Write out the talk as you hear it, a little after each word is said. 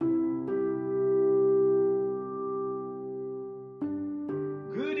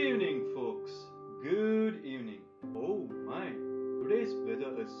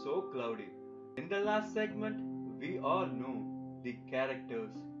the last segment, we all know the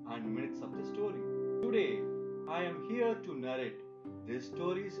characters and minutes of the story. Today, I am here to narrate this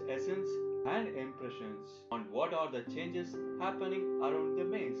story's essence and impressions on what are the changes happening around the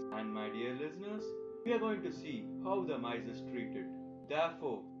maze. And my dear listeners, we are going to see how the maze is treated.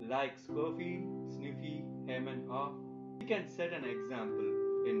 Therefore, like Scurfy, Sniffy, Hem and Haw, we can set an example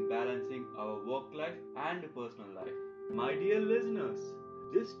in balancing our work life and personal life. My dear listeners,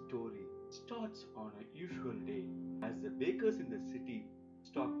 this story starts on a usual day as the bakers in the city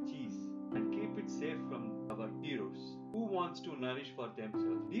stock cheese and keep it safe from our heroes who wants to nourish for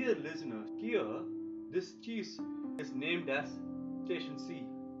themselves. Dear listeners, here this cheese is named as Station C.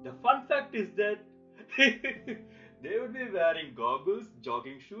 The fun fact is that they would be wearing goggles,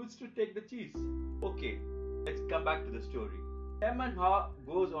 jogging shoes to take the cheese. Okay, let's come back to the story. Hem and Haw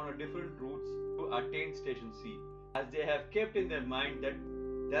goes on a different routes to attain Station C, as they have kept in their mind that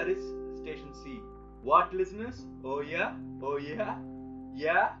there is Station C. What, listeners? Oh yeah? Oh yeah?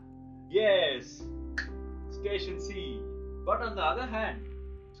 Yeah? Yes! Station C. But on the other hand,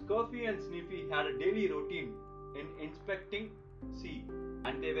 Scurfy and Sniffy had a daily routine in inspecting C,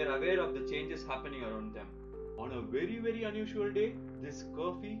 and they were aware of the changes happening around them. On a very unusual day, this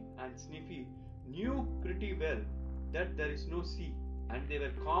Scurfy and Sniffy knew pretty well that there is no C, and they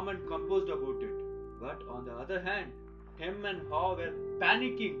were calm and composed about it. But on the other hand, Hem and Haw were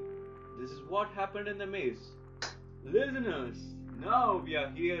panicking. This is what happened in the maze. Listeners, now we are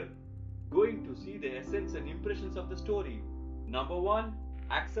here going to see the essence and impressions of the story. Number 1,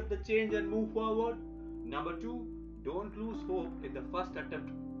 accept the change and move forward. Number 2, don't lose hope in the first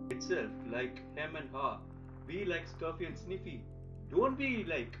attempt itself, like Hem and Haw. Be like Scurfy and Sniffy. Don't be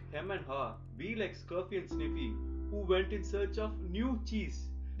like Hem and Haw. Be like Scurfy and Sniffy, who went in search of new cheese.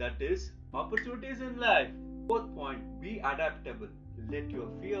 That is, opportunities in life. Fourth point, be adaptable. Let your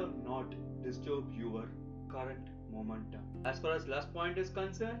fear not disturb your current momentum. As far as last point is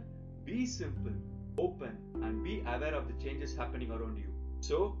concerned, be simple, open, and be aware of the changes happening around you.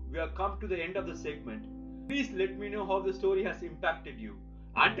 So, we have come to the end of the segment. Please let me know how the story has impacted you.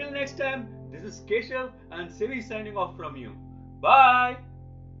 Until next time, this is Keshav and Sevi signing off from you. Bye!